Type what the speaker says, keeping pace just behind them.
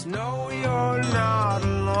No, you're not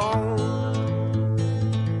alone,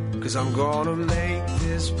 'cause I'm gonna make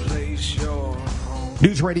this place your home.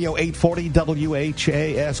 News Radio 840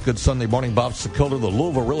 WHAS. Good Sunday morning. Bob Sokoler, the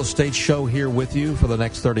Louisville Real Estate Show, here with you for the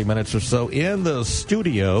next 30 minutes or so. In the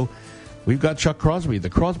studio, we've got Chuck Crosby, the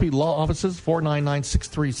Crosby Law Offices,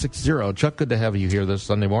 499-6360. Chuck, good to have you here this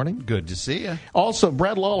Sunday morning. Good to see you. Also,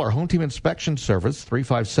 Brad Lawler, Home Team Inspection Service,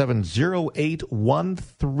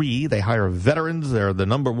 357-0813. They hire veterans. They're the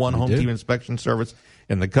number one home team inspection service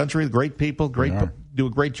in the country. Great people, do a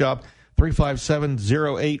great job.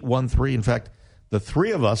 357-0813. In fact, the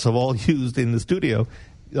three of us have all used in the studio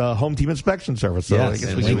Home Team Inspection Service. So yes, I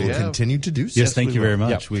guess we will continue to do so. Yes, thank you very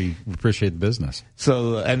much. Yeah. We appreciate the business.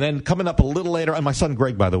 So, and then coming up a little later, and my son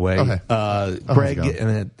Greg, by the way. Okay. Greg.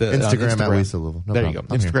 And Instagram at Weisel Louisville. No there problem.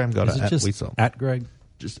 You go. Instagram, go to at Weisel. At Greg?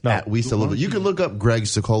 Just at Weisel Louisville. You can look up Greg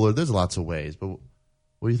Sokoler. There's lots of ways, but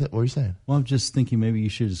what are you saying? Well, I'm just thinking maybe you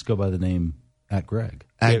should just go by the name at Greg.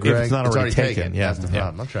 At Greg. If it's not already taken. Yeah. That's the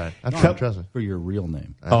problem. I'll try. Trust me. For your real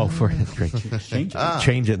name. Change it.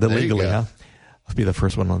 Change it legally, huh? I'll be the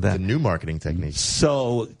first one on that. The new marketing technique.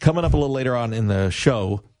 So, coming up a little later on in the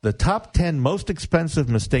show, the top 10 most expensive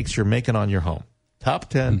mistakes you're making on your home. Top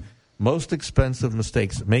 10 most expensive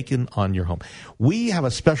mistakes making on your home. We have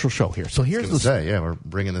a special show here. So here's we're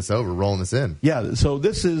bringing this over, rolling this in. Yeah, so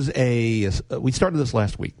this is we started this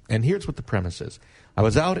last week, and here's what the premise is. I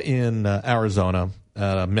was out in Arizona,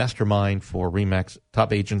 a mastermind for RE/MAX,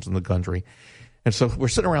 top agents in the country. And so we're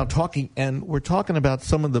sitting around talking, and we're talking about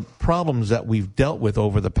some of the problems that we've dealt with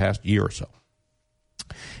over the past year or so.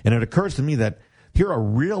 And it occurs to me that here are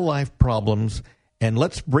real-life problems, and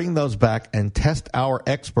let's bring those back and test our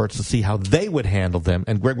experts to see how they would handle them.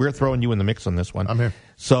 And Greg, we're throwing you in the mix on this one. I'm here.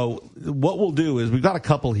 So what we'll do is we've got a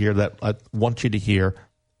couple here that I want you to hear,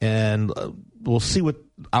 and we'll see what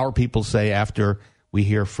our people say after we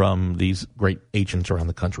hear from these great agents around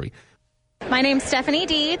the country. My name's Stephanie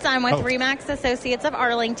Deeds. I'm with RE/MAX Associates of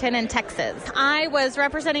Arlington in Texas. I was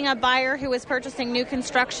representing a buyer who was purchasing new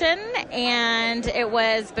construction, and it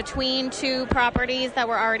was between two properties that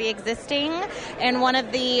were already existing. And one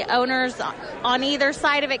of the owners on either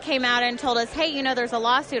side of it came out and told us, hey, there's a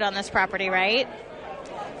lawsuit on this property, right?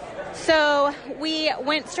 So we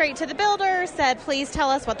went straight to the builder, said, please tell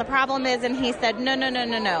us what the problem is. And he said, no.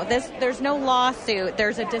 There's no lawsuit.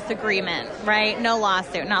 There's a disagreement, right? No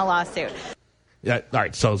lawsuit, not lawsuit. Yeah. All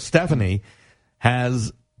right. So Stephanie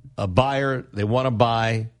has a buyer. They want to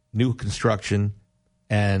buy new construction.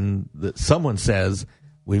 And someone says,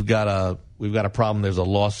 we've got a problem. There's a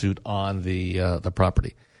lawsuit on the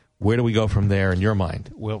property. Where do we go from there in your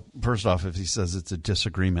mind? Well, first off, if he says it's a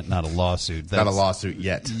disagreement, not a lawsuit. Not a lawsuit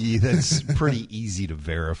yet. That's pretty easy to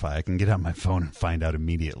verify. I can get on my phone and find out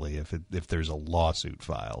immediately if there's a lawsuit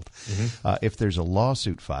filed. Mm-hmm. If there's a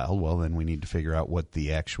lawsuit filed, well, then we need to figure out what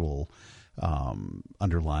the actual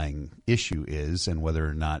underlying issue is and whether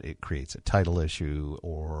or not it creates a title issue,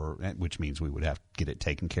 which means we would have to get it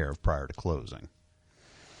taken care of prior to closing.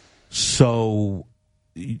 So,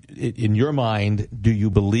 in your mind, do you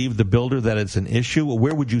believe the builder that it's an issue? Or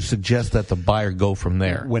where would you suggest that the buyer go from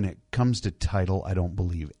there? When it comes to title, I don't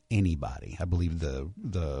believe anybody. I believe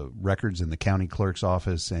the records in the county clerk's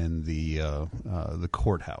office and the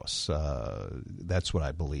courthouse. That's what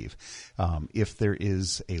I believe. If there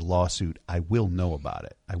is a lawsuit, I will know about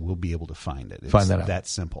it. I will be able to find it. It's find that out. That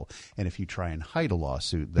simple. And if you try and hide a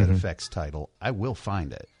lawsuit that affects title, I will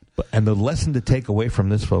find it. And the lesson to take away from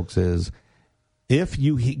this, folks, is if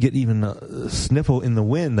you get even a sniffle in the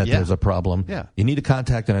wind that there's a problem, you need to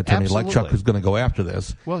contact an attorney like Chuck who's going to go after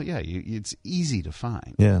this. Well, it's easy to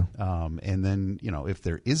find. Yeah. And then, if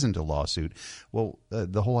there isn't a lawsuit, well,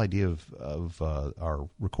 the whole idea of our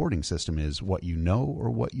recording system is what you know or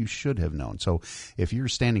what you should have known. So if you're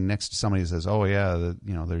standing next to somebody who says, oh, yeah,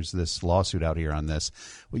 there's this lawsuit out here on this,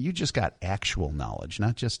 well, you just got actual knowledge,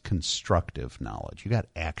 not just constructive knowledge. You got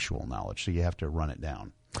actual knowledge, so you have to run it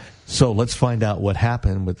down. So let's find out what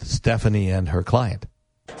happened with Stephanie and her client.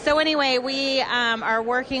 So anyway, we are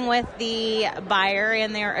working with the buyer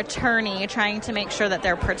and their attorney trying to make sure that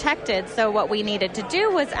they're protected. So what we needed to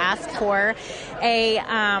do was ask for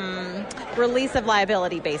a release of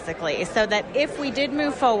liability, basically, so that if we did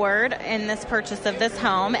move forward in this purchase of this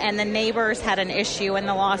home and the neighbors had an issue and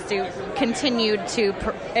the lawsuit continued to,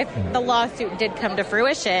 if the lawsuit did come to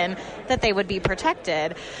fruition, that they would be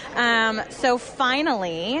protected. So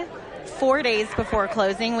finally, 4 days before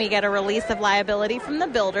closing, we get a release of liability from the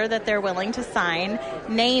builder that they're willing to sign,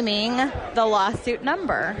 naming the lawsuit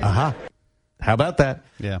number. How about that?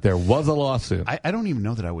 Yeah. There was a lawsuit. I don't even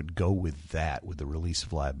know that I would go with that, with the release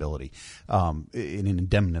of liability. An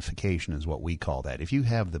indemnification is what we call that. If you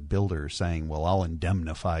have the builder saying, well, I'll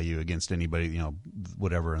indemnify you against anybody,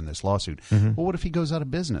 whatever in this lawsuit. Well, what if he goes out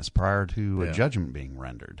of business prior to a judgment being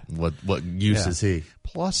rendered? What use is he?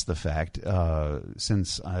 Plus the fact,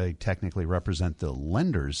 since I technically represent the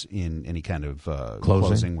lenders in any kind of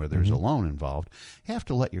closing where there's a loan involved, you have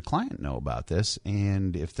to let your client know about this.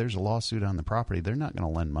 And if there's a lawsuit on the property, they're not going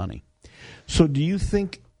to lend money. So do you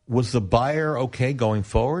think, was the buyer okay going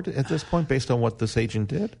forward at this point based on what this agent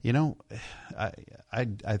did?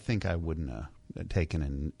 I think I wouldn't have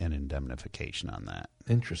taken an indemnification on that.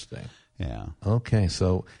 Interesting. Yeah. Okay,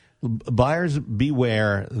 so buyers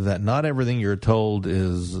beware that not everything you're told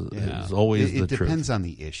is always the truth. It depends on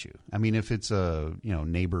the issue. I mean, if it's a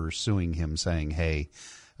neighbor suing him saying, hey,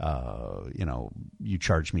 you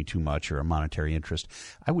charge me too much or a monetary interest,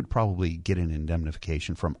 I would probably get an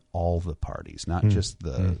indemnification from all the parties, not just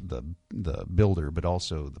the builder, but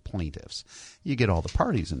also the plaintiffs. You get all the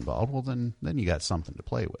parties involved, well, then you got something to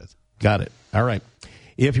play with. Got it. All right.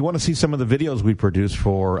 If you want to see some of the videos we produce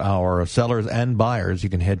for our sellers and buyers, you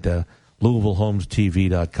can head to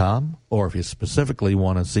LouisvilleHomesTV.com, or if you specifically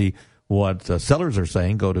want to see what sellers are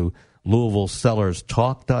saying, go to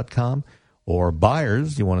LouisvilleSellersTalk.com. Or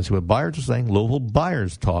buyers, you want to see what buyers are saying,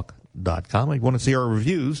 LouisvilleBuyersTalk.com. If you want to see our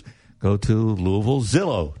reviews, go to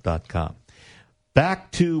LouisvilleZillow.com.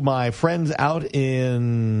 Back to my friends out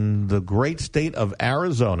in the great state of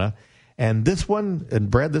Arizona. And this one,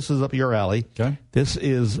 and Brad, this is up your alley. Okay. This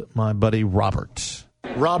is my buddy Robert.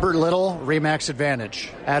 Robert Little, RE/MAX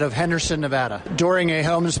Advantage, out of Henderson, Nevada. During a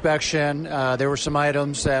home inspection, there were some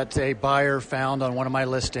items that a buyer found on one of my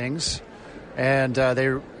listings, and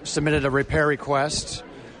they submitted a repair request.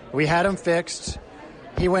 We had them fixed.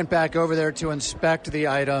 He went back over there to inspect the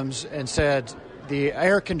items and said the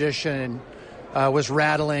air conditioning was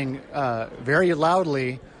rattling very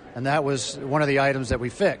loudly, and that was one of the items that we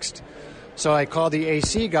fixed. So I called the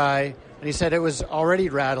AC guy, and he said it was already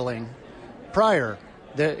rattling prior.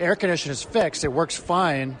 The air conditioner is fixed. It works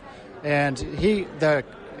fine. And the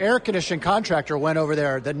air conditioning contractor went over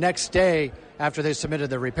there the next day after they submitted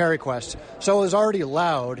the repair request. So it was already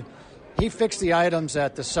loud. He fixed the items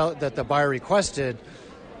that the buyer requested,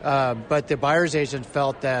 but the buyer's agent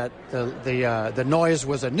felt that the noise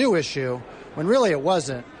was a new issue when really it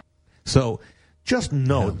wasn't. So just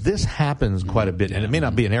know this happens quite a bit, and it may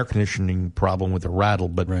not be an air conditioning problem with a rattle,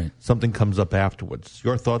 but something comes up afterwards.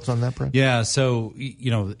 Your thoughts on that, Brett? Yeah, so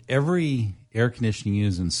every air conditioning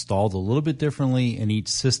unit is installed a little bit differently, and each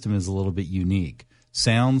system is a little bit unique.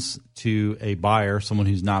 Sounds to a buyer, someone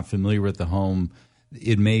who's not familiar with the home,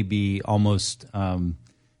 it may be almost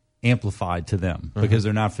amplified to them because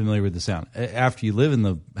they're not familiar with the sound. After you live in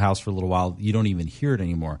the house for a little while, you don't even hear it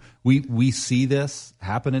anymore. We see this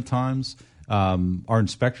happen at times. Our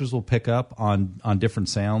inspectors will pick up on different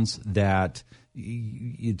sounds that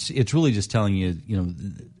it's really just telling you,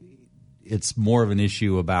 it's more of an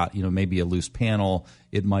issue about, maybe a loose panel.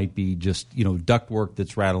 It might be just, ductwork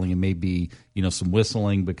that's rattling. It may be, some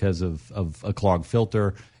whistling because of a clogged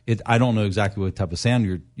filter. I don't know exactly what type of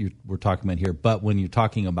sound we're talking about here, but when you're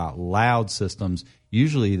talking about loud systems,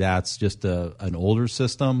 usually that's just an older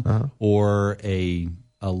system or a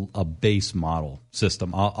base model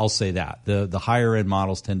system. I'll say that. The higher end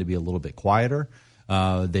models tend to be a little bit quieter.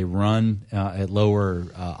 They run at lower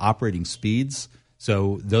operating speeds.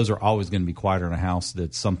 So those are always going to be quieter in a house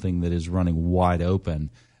that's something that is running wide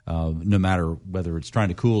open, no matter whether it's trying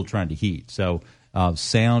to cool or trying to heat. So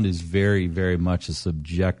sound is very, very much a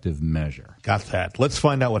subjective measure. Got that. Let's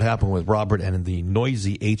find out what happened with Robert and the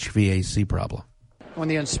noisy HVAC problem. When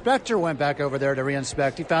the inspector went back over there to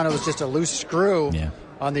re-inspect, he found it was just a loose screw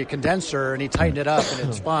on the condenser, and he tightened it up, and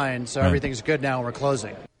it's fine. So everything's good now, and we're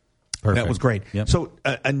closing. Perfect. That was great. Yep. So,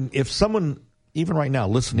 and if someone, even right now,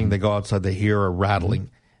 listening, they go outside, they hear a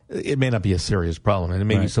rattling, it may not be a serious problem, and it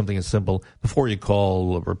may be something as simple, before you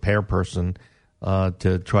call a repair person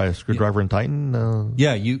to try a screwdriver and tighten?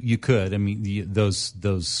 Yeah, you could. I mean,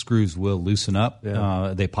 those screws will loosen up.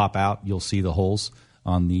 Yeah. They pop out. You'll see the holes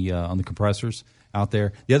on the compressors out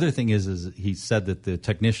there. The other thing is he said that the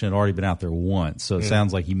technician had already been out there once, so it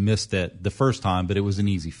sounds like he missed it the first time, but it was an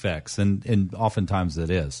easy fix, and oftentimes it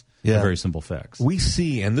is a very simple fix. We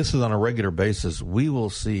see, and this is on a regular basis, we will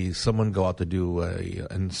see someone go out to do an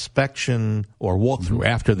inspection or walkthrough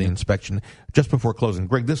after the inspection, just before closing.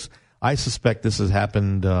 Greg, I suspect this has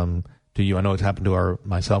happened to you. I know it's happened to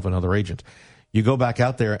myself and other agents. You go back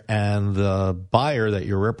out there, and the buyer that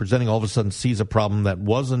you're representing all of a sudden sees a problem that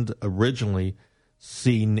wasn't originally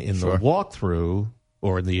seen in the walkthrough,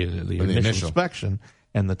 or the initial inspection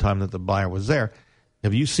and the time that the buyer was there.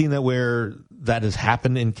 Have you seen that where that has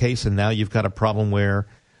happened in case, and now you've got a problem where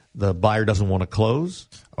the buyer doesn't want to close?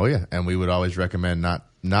 Oh, yeah. And we would always recommend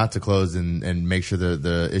not to close and make sure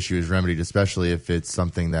the issue is remedied, especially if it's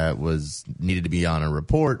something that was needed to be on a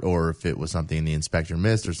report, or if it was something the inspector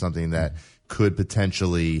missed, or something that could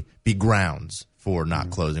potentially be grounds for not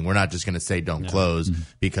closing. We're not just going to say don't close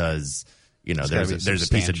because there's a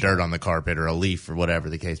piece of dirt on the carpet or a leaf or whatever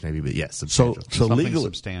the case may be. But yes, substantial. So legally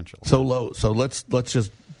substantial. So low. So let's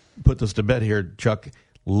just put this to bed here, Chuck.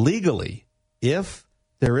 Legally, if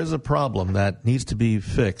there is a problem that needs to be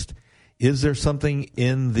fixed, is there something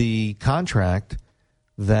in the contract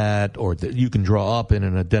that you can draw up in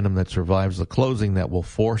an addendum that survives the closing that will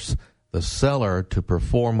force the seller to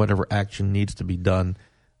perform whatever action needs to be done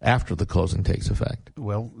after the closing takes effect?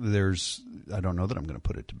 Well, I don't know that I'm going to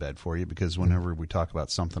put it to bed for you, because whenever we talk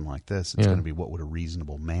about something like this, it's going to be what would a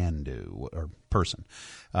reasonable man do, or person.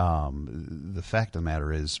 The fact of the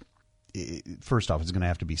matter is, first off, it's going to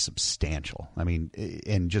have to be substantial. I mean,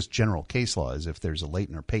 and just general case law is, if there's a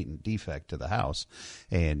latent or patent defect to the house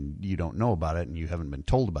and you don't know about it and you haven't been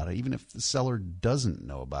told about it, even if the seller doesn't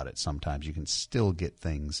know about it, sometimes you can still get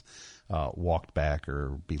things walked back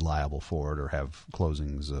or be liable for it, or have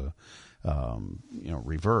closings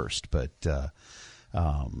reversed. But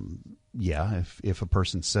if a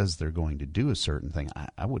person says they're going to do a certain thing,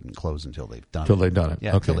 I wouldn't close until they've done it. Until they've done it.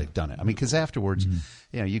 Yeah, until they've done it. I mean, because afterwards,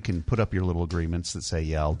 you can put up your little agreements that say,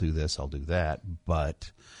 yeah, I'll do this, I'll do that.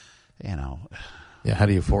 But, yeah, how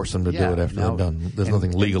do you force them to do it after they're done? There's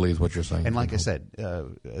nothing legally, is what you're saying. And like I said,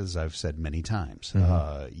 as I've said many times,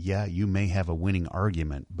 you may have a winning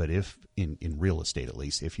argument, but if in real estate, at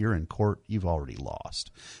least, if you're in court, you've already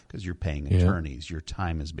lost, because you're paying attorneys, your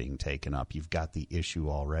time is being taken up, you've got the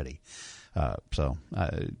issue already. So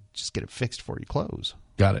just get it fixed before you close.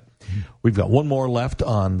 Got it. We've got one more left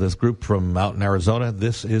on this group from out in Arizona.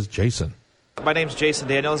 This is Jason. My name's Jason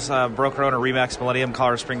Daniels, broker owner, RE/MAX Millennium,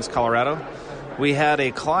 Colorado Springs, Colorado. We had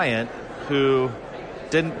a client who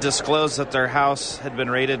didn't disclose that their house had been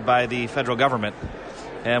raided by the federal government,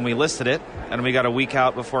 and we listed it, and we got a week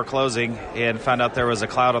out before closing and found out there was a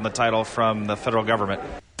cloud on the title from the federal government.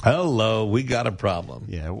 Hello, we got a problem.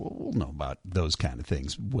 Yeah, we'll know about those kind of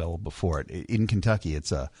things well before it. In Kentucky,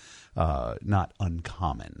 it's not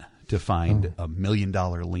uncommon to find $1 million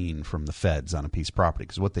lien from the feds on a piece of property,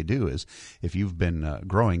 because what they do is, if you've been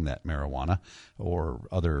growing that marijuana or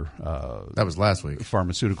other that was last week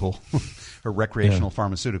pharmaceutical or recreational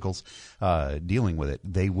pharmaceuticals, dealing with it,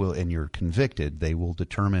 they will, and you're convicted, they will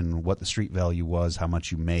determine what the street value was, how much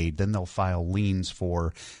you made, then they'll file liens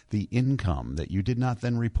for the income that you did not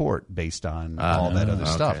then report based on all that other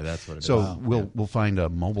stuff. That's what it is. We'll find a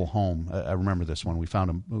mobile home. I remember this one. We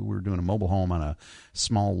were doing a mobile home on a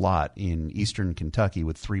small lot in eastern Kentucky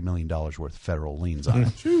with $3 million worth of federal liens on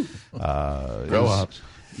it. Grow up.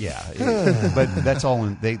 Yeah, but that's all.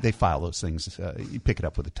 They file those things. You pick it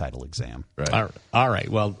up with a title exam. Right. All right.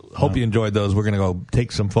 Well, hope you enjoyed those. We're going to go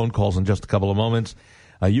take some phone calls in just a couple of moments.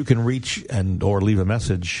 You can reach or leave a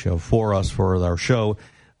message for us for our show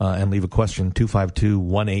and leave a question,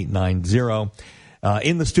 252-1890.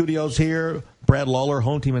 In the studios here, Brad Lawler,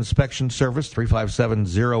 Home Team Inspection Service,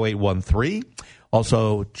 357-0813.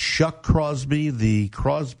 Also, Chuck Crosby, the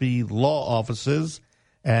Crosby Law Offices,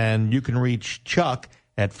 and you can reach Chuck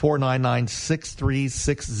at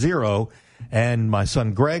 499-6360, and my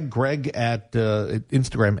son Greg at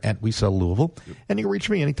Instagram at We Sell Louisville, and you can reach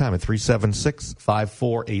me anytime at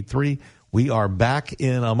 376-5483. We are back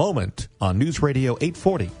in a moment on News Radio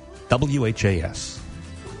 840 WHAS.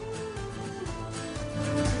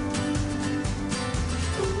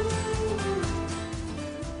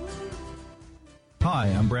 Hi,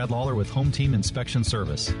 I'm Brad Lawler with Home Team Inspection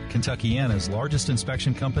Service, Kentuckiana's largest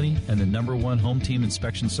inspection company and the #1 home team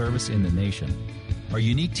inspection service in the nation. Our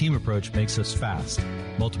unique team approach makes us fast.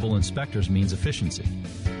 Multiple inspectors means efficiency.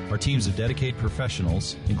 Our teams of dedicated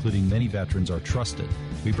professionals, including many veterans, are trusted.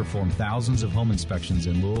 We perform thousands of home inspections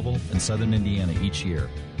in Louisville and southern Indiana each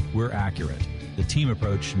year. We're accurate. The team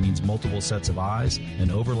approach means multiple sets of eyes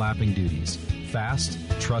and overlapping duties. Fast,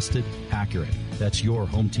 trusted, accurate. That's your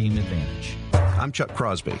home team advantage. I'm Chuck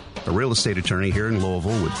Crosby, a real estate attorney here in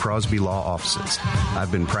Louisville with Crosby Law Offices.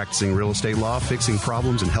 I've been practicing real estate law, fixing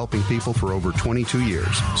problems, and helping people for over 22 years.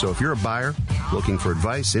 So if you're a buyer looking for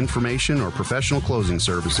advice, information, or professional closing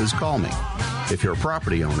services, call me. If you're a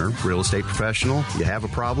property owner, real estate professional, you have a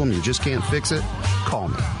problem, you just can't fix it, call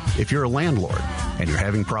me. If you're a landlord and you're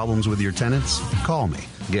having problems with your tenants, call me.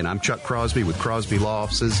 Again, I'm Chuck Crosby with Crosby Law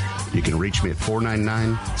Offices. You can reach me at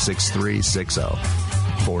 499-6360.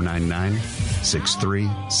 499-6360.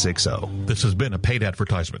 888-866-6360. This has been a paid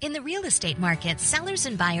advertisement. In the real estate market, sellers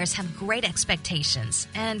and buyers have great expectations.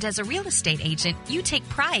 And as a real estate agent, you take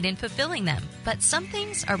pride in fulfilling them. But some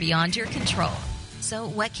things are beyond your control. So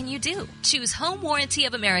what can you do? Choose Home Warranty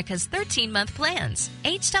of America's 13-month plans.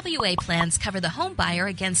 HWA plans cover the home buyer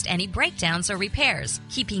against any breakdowns or repairs,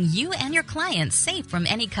 keeping you and your clients safe from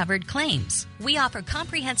any covered claims. We offer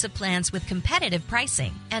comprehensive plans with competitive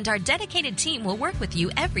pricing, and our dedicated team will work with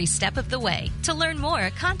you every step of the way. To learn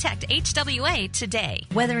more, contact HWA today.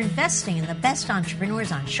 Whether investing in the best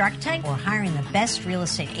entrepreneurs on Shark Tank or hiring the best real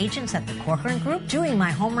estate agents at the Corcoran Group, doing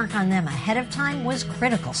my homework on them ahead of time was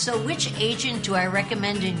critical. So which agent do I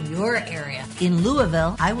recommend in your area? In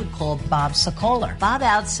Louisville, I would call Bob Sokoler. Bob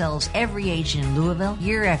outsells every agent in Louisville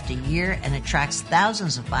year after year and attracts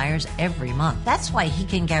thousands of buyers every month. That's why he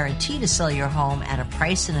can guarantee to sell your home at a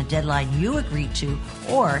price and a deadline you agreed to,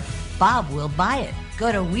 or Bob will buy it.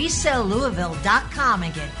 Go to WeSellLouisville.com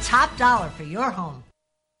and get top dollar for your home.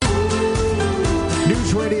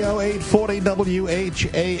 News Radio 840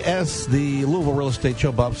 WHAS, the Louisville Real Estate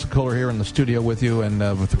Show. Bob Sokoler here in the studio with you. And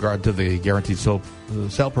with regard to the Guaranteed Sale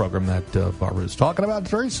program that Barbara is talking about,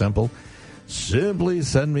 it's very simple. Simply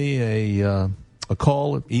send me a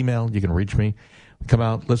call, email. You can reach me. Come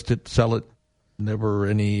out, list it, sell it. Never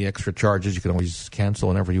any extra charges. You can always cancel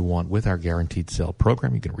whenever you want with our Guaranteed Sale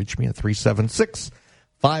program. You can reach me at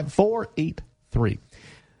 376-5483.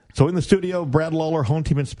 So in the studio, Brad Lawler, Home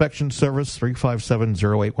Team Inspection Service,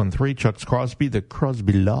 357-0813. Chuck Crosby, the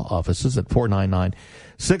Crosby Law Offices at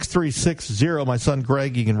 499-6360. My son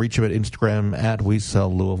Greg, you can reach him at Instagram at We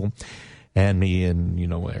Sell Louisville. And me, and you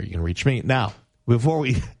know where you can reach me. Now, before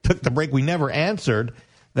we took the break, we never answered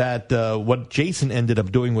that what Jason ended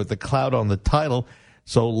up doing with the cloud on the title.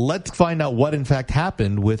 So let's find out what, in fact,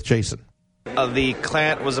 happened with Jason. The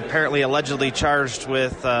client was apparently allegedly charged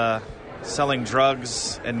with selling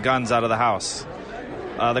drugs and guns out of the house.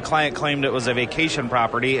 The client claimed it was a vacation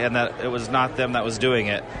property and that it was not them that was doing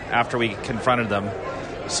it after we confronted them.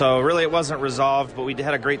 So really it wasn't resolved, but we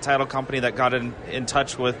had a great title company that got in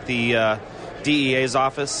touch with the DEA's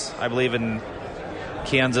office, I believe in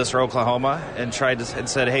Kansas or Oklahoma, and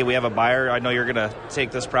said, hey, we have a buyer. I know you're going to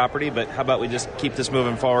take this property, but how about we just keep this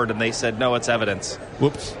moving forward? And they said, no, it's evidence.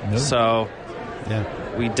 Whoops. No. So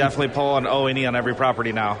we definitely pull an O&E on every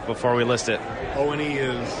property now before we list it. O&E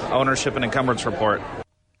is? Ownership and encumbrance report.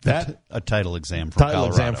 That a title exam from Colorado.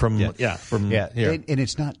 Exam from here. And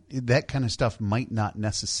it's not that kind of stuff might not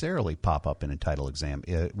necessarily pop up in a title exam.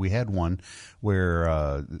 We had one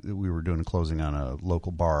where we were doing a closing on a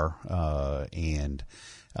local bar, and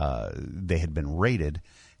they had been raided.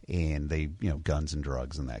 And they, guns and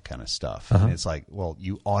drugs and that kind of stuff. Uh-huh. And it's like, well,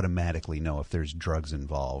 you automatically know if there's drugs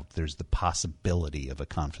involved, there's the possibility of a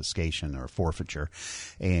confiscation or forfeiture.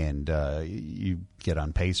 And you get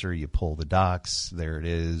on Pacer, you pull the docs, there it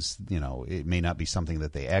is. It may not be something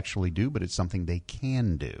that they actually do, but it's something they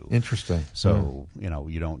can do. Interesting. So,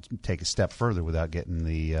 you don't take a step further without getting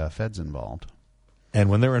the feds involved. And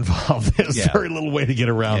when they're involved, there's very little way to get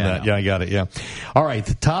around that. Yeah, I got it. Yeah. All right.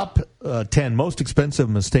 The top 10 most expensive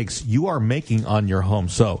mistakes you are making on your home.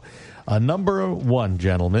 So, number one,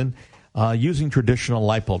 gentlemen, using traditional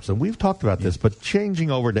light bulbs. And we've talked about this, but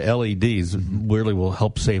changing over to LEDs really will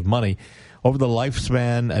help save money. Over the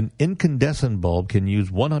lifespan, an incandescent bulb can use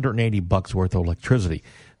 $180 worth of electricity.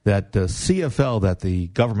 That CFL that the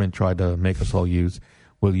government tried to make us all use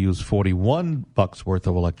will use $41 worth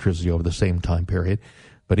of electricity over the same time period.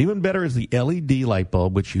 But even better is the LED light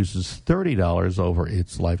bulb, which uses $30 over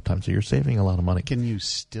its lifetime. So you're saving a lot of money. Can you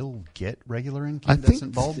still get regular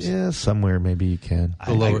incandescent bulbs? Yeah, somewhere maybe you can.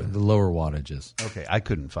 The lower wattages. Okay, I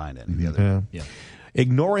couldn't find any. The other. Yeah.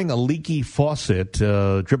 Ignoring a leaky faucet,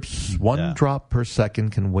 drips one drop per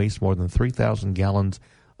second can waste more than 3,000 gallons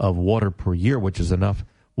of water per year, which is enough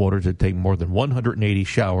water to take more than 180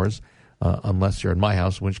 showers. Unless you're in my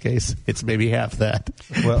house, in which case it's maybe half that.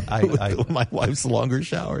 Well, my wife's longer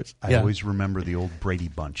showers. I always remember the old Brady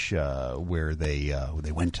Bunch where they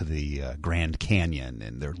went to the Grand Canyon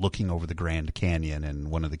and they're looking over the Grand Canyon,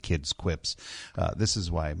 and one of the kids quips, "This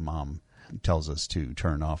is why Mom tells us to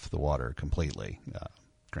turn off the water completely."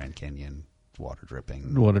 Grand Canyon. Water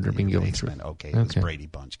dripping going through. Okay, it was Brady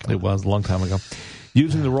Bunch. It was a long time ago.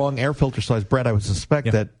 Using the wrong air filter size, Brett, I would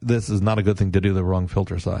suspect that this is not a good thing to do, the wrong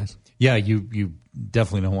filter size. Yeah, you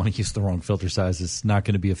definitely don't want to use the wrong filter size. It's not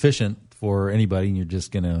going to be efficient for anybody, and you're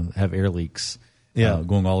just going to have air leaks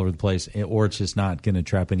going all over the place, or it's just not going to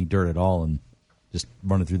trap any dirt at all and just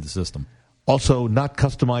run it through the system. Also, not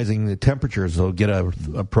customizing the temperatures, so get a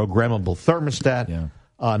programmable thermostat. Yeah.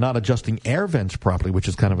 not adjusting air vents properly, which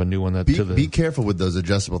is kind of a new one. That be careful with those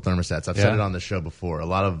adjustable thermostats. I've said it on the show before. A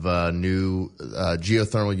lot of new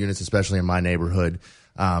geothermal units, especially in my neighborhood,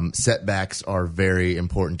 setbacks are very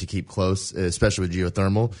important to keep close, especially with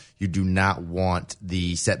geothermal. You do not want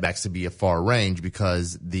the setbacks to be a far range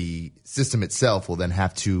because the system itself will then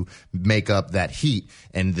have to make up that heat,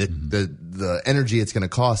 and the energy it's going to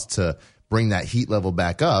cost to bring that heat level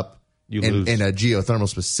back up. In a geothermal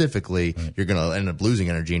specifically, you're going to end up losing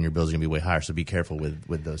energy, and your bills are going to be way higher. So be careful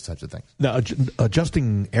with those types of things. Now,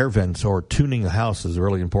 adjusting air vents or tuning the house is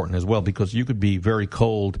really important as well, because you could be very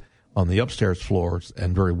cold on the upstairs floors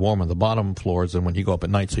and very warm on the bottom floors. And when you go up at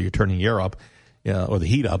night, so you're turning the air up or the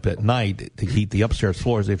heat up at night to heat the upstairs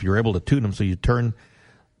floors. If you're able to tune them, so you turn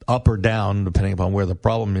up or down, depending upon where the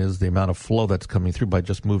problem is, the amount of flow that's coming through by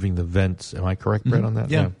just moving the vents. Am I correct, Brett, on that?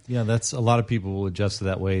 Yeah, that's a lot of people will adjust it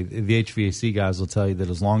that way. The HVAC guys will tell you that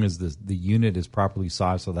as long as the unit is properly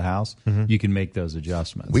sized for the house, you can make those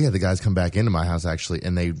adjustments. We had the guys come back into my house, actually,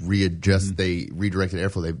 and they they redirected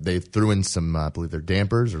airflow. They threw in some, I believe they're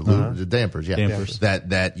dampers or dampers, Dampers.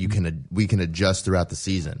 That we can adjust throughout the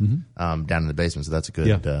season down in the basement. So that's a good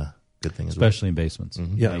thing as well. Especially in basements.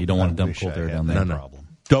 You don't want to dump cold air down there. No problem.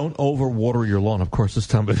 Don't overwater your lawn. Of course, this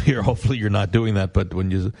time of year, hopefully you're not doing that. But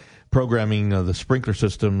when you're programming the sprinkler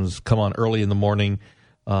systems, come on early in the morning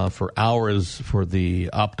for hours for the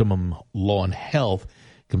optimum lawn health.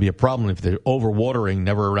 It can be a problem if they're overwatering,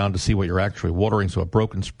 never around to see what you're actually watering. So a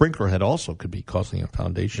broken sprinkler head also could be causing a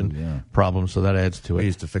foundation problem. So that adds to it. We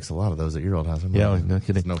used to fix a lot of those at your old house. Yeah, no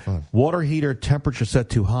kidding. It's no fun. Water heater temperature set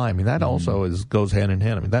too high. I mean, that also goes hand in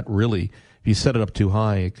hand. I mean, that really, if you set it up too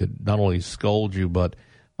high, it could not only scald you, but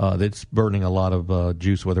it's burning a lot of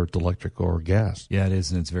juice, whether it's electric or gas. Yeah, it is,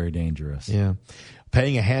 and it's very dangerous. Yeah.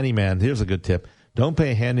 Paying a handyman. Here's a good tip. Don't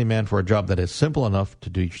pay a handyman for a job that is simple enough to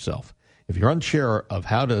do yourself. If you're unsure of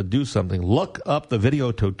how to do something, look up the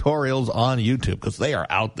video tutorials on YouTube, because they are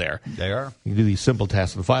out there. They are. You can do these simple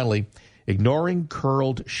tasks. And finally, ignoring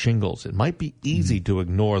curled shingles. It might be easy to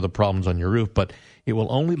ignore the problems on your roof, but it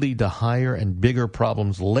will only lead to higher and bigger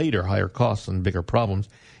problems later, higher costs and bigger problems.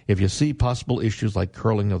 If you see possible issues like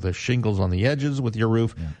curling of the shingles on the edges with your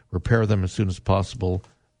roof, repair them as soon as possible,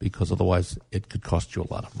 because otherwise it could cost you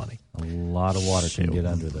a lot of money. A lot of water can get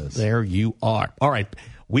under this. There you are. All right.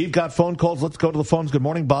 We've got phone calls. Let's go to the phones. Good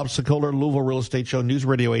morning. Bob Sokoler, Louisville Real Estate Show, News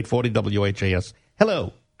Radio 840 WHAS.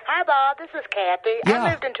 Hello. Hi, Bob. This is Kathy. Yeah.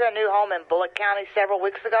 I moved into a new home in Bullock County several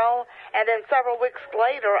weeks ago, and then several weeks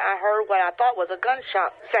later, I heard what I thought was a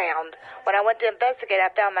gunshot sound. When I went to investigate, I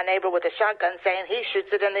found my neighbor with a shotgun saying he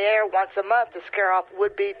shoots it in the air once a month to scare off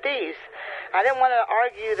would-be thieves. I didn't want to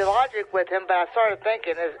argue the logic with him, but I started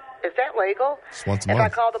thinking, is that legal? Just once a If month.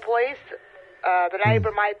 I call the police, the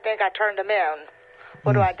neighbor might think I turned him in.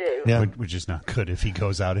 What do I do? Yeah. Which is not good if he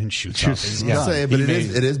goes out and shoots off his I'll gun. say, but it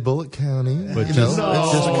is Bullock County. But you just- know,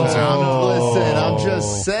 it's just listen, I'm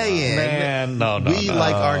just saying. Man,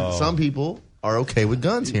 no. Some people are okay with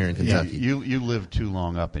guns here in Yeah, Kentucky. you live too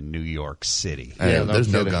long up in New York City.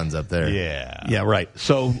 There's no guns up there. Yeah. Yeah, right.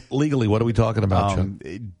 So legally, what are we talking about,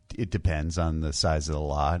 Chuck? It depends on the size of the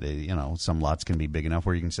lot. Some lots can be big enough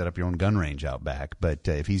where you can set up your own gun range out back. But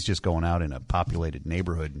if he's just going out in a populated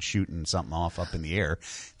neighborhood and shooting something off up in the air,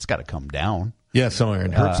 it's got to come down. Yeah, somewhere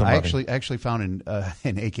and hurt somebody. I actually found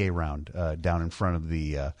an AK round down in front of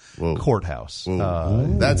the courthouse.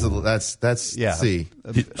 That's yeah. See,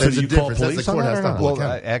 So there's you a call difference. That's police the on that courthouse, or not not? Bullock Well,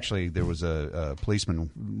 County. actually, there was a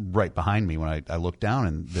policeman right behind me when I looked down,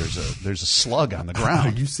 and there's a slug on the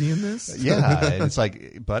ground. Are you seeing this? Yeah, and it's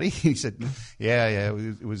like, buddy, he said, yeah,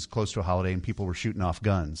 it was close to a holiday, and people were shooting off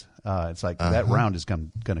guns. It's like that round is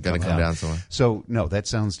going to come down somewhere. So no, that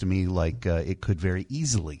sounds to me like it could very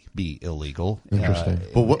easily be illegal. Interesting.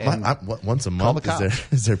 But once a month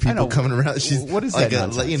is there people coming around? What is like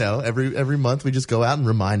that nonsense? every month we just go out and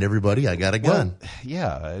remind everybody I got a gun. Well,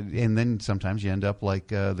 yeah, and then sometimes you end up like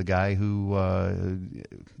the guy who,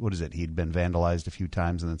 what is it? He'd been vandalized a few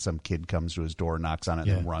times, and then some kid comes to his door, knocks on it,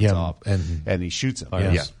 and runs off, and he shoots him.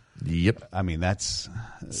 Yes. Yep. I mean, that's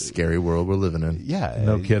Scary world we're living in. yeah.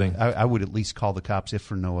 No kidding. I would at least call the cops if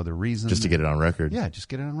for no other reason, Just to get it on record. Yeah, just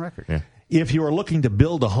get it on record. Yeah. If you are looking to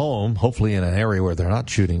build a home, hopefully in an area where they're not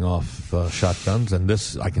shooting off shotguns, and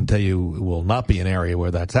this, I can tell you, will not be an area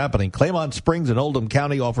where that's happening, Claymont Springs in Oldham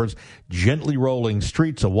County offers gently rolling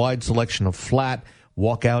streets, a wide selection of flat,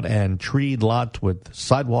 walkout, and treed lots with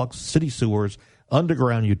sidewalks, city sewers,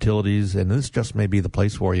 underground utilities, and this just may be the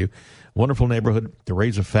place for you. Wonderful neighborhood to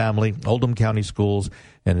raise a family, Oldham County schools,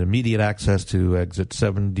 and immediate access to exit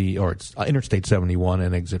 70 or it's Interstate 71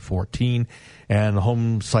 and exit 14. And the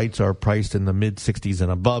home sites are priced in the mid 60s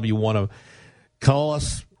and above. You want to Call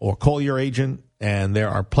us or call your agent, and there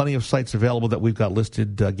are plenty of sites available that we've got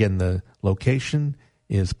listed. Again, the location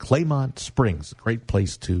is Claymont Springs, a great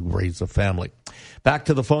place to raise a family. Back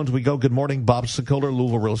to the phones we go. Good morning, Bob Sokoler,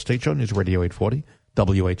 Louisville Real Estate Show, News Radio 840,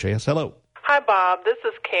 WHAS. Hello. Hi, Bob. This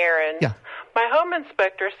is Karen. Yeah. My home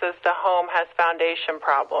inspector says the home has foundation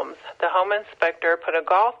problems. The home inspector put a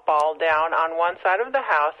golf ball down on one side of the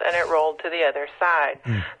house and it rolled to the other side.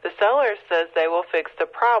 The seller says they will fix the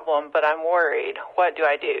problem, but I'm worried. What do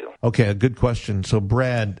I do? Okay, a good question. So,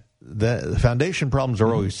 Brad, the foundation problems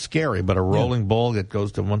are always scary, but a rolling ball that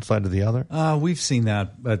goes to one side to the other? We've seen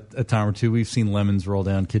that a time or two. We've seen lemons roll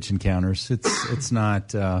down kitchen counters. It's not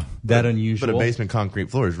that unusual. But a basement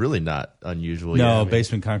concrete floor is really not unusual. No,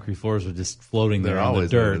 basement concrete floors are just floating there on the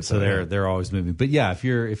dirt, so they're always moving. But yeah, if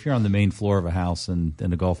you're on the main floor of a house and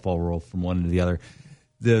a golf ball roll from one to the other,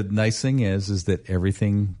 the nice thing is that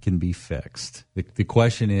everything can be fixed. The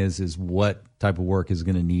question is what type of work is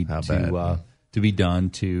going to need to be done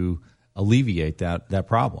to alleviate that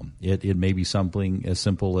problem. It may be something as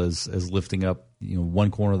simple as lifting up one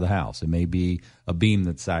corner of the house. It may be a beam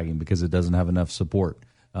that's sagging because it doesn't have enough support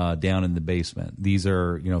down in the basement. These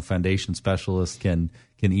are foundation specialists can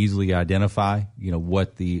easily identify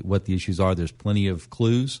what the issues are. There's plenty of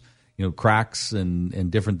clues, cracks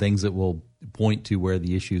and different things that will point to where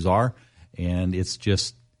the issues are, and it's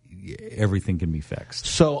just everything can be fixed.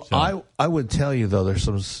 So I would tell you, though, there's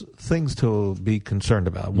some things to be concerned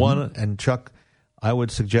about. One, and Chuck, I would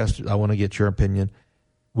suggest, I want to get your opinion,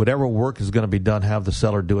 whatever work is going to be done, have the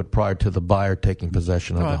seller do it prior to the buyer taking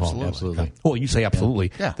possession of the home. Absolutely. Okay. Well, you say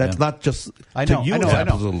absolutely. Yeah. That's not just I know.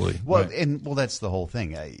 absolutely. Well, right. That's the whole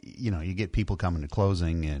thing. You get people coming to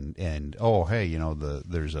closing and oh, hey,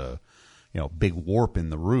 there's a big warp in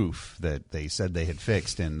the roof that they said they had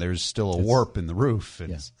fixed, and there's still a warp in the roof.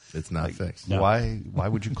 It's not fixed. No. Why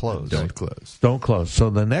would you close? Don't close. Don't close. So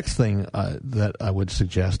the next thing that I would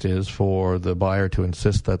suggest is for the buyer to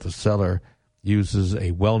insist that the seller uses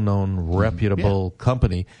a well-known, reputable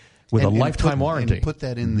company with a lifetime warranty. And put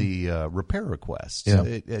that in the repair request. Yeah.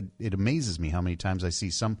 It amazes me how many times I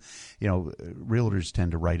see some, realtors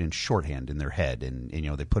tend to write in shorthand in their head, and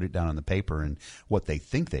they put it down on the paper, and what they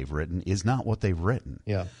think they've written is not what they've written.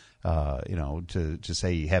 Yeah. To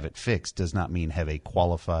say you have it fixed does not mean have a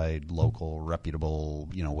qualified, local, reputable,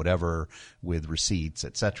 whatever, with receipts,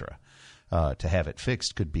 etc. To have it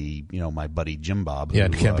fixed could be, my buddy Jim Bob.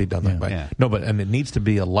 It can't be done that way. Yeah. No, and it needs to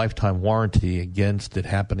be a lifetime warranty against it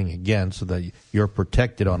happening again, so that you're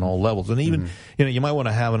protected on all levels. And even, you might want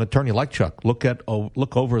to have an attorney like Chuck look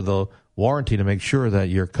over the warranty to make sure that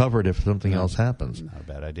you're covered if something else happens. Not a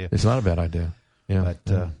bad idea. It's not a bad idea. Yeah.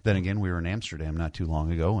 But then again, we were in Amsterdam not too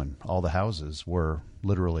long ago, and all the houses were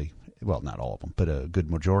literally, well, not all of them, but a good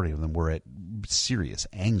majority of them were at serious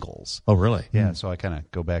angles. Oh, really? Yeah, so I kind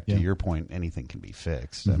of go back to your point, anything can be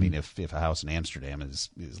fixed. I mean, if a house in Amsterdam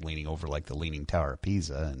is leaning over like the Leaning Tower of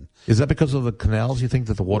Pisa. And is that because of the canals, you think,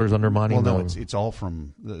 that the water's undermining? Well, no, it's all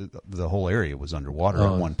from the whole area was underwater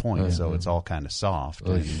at one point, so it's all kind of soft.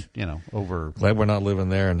 And, over. Glad we're not living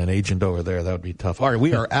there and an agent over there. That would be tough. All right,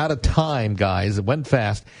 we are out of time, guys. It went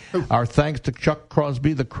fast. Our thanks to Chuck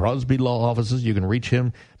Crosby, the Crosby Law Offices. You can reach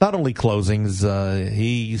him, not only closings,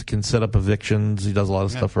 he can set up evictions. He does a lot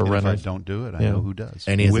of stuff for renters. If I don't do it, I know who does.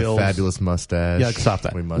 And he has a fabulous mustache. Yeah, stop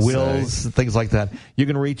that. Wills, things like that. You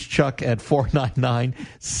can reach Chuck at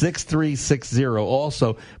 499-6360.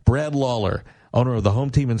 Also, Brad Lawler, owner of the Home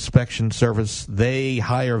Team Inspection Service. They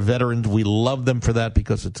hire veterans. We love them for that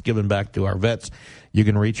because it's given back to our vets. You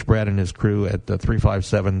can reach Brad and his crew at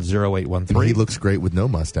 357-0813. He looks great with no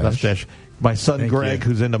mustache. My son Greg,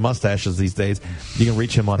 who's into mustaches these days, you can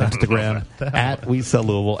reach him on Instagram at We Sell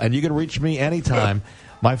Louisville. And you can reach me anytime.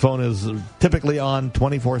 My phone is typically on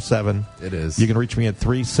 24/7. It is. You can reach me at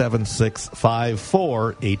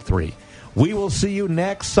 376-5483. We will see you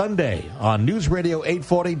next Sunday on News Radio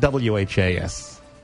 840 WHAS.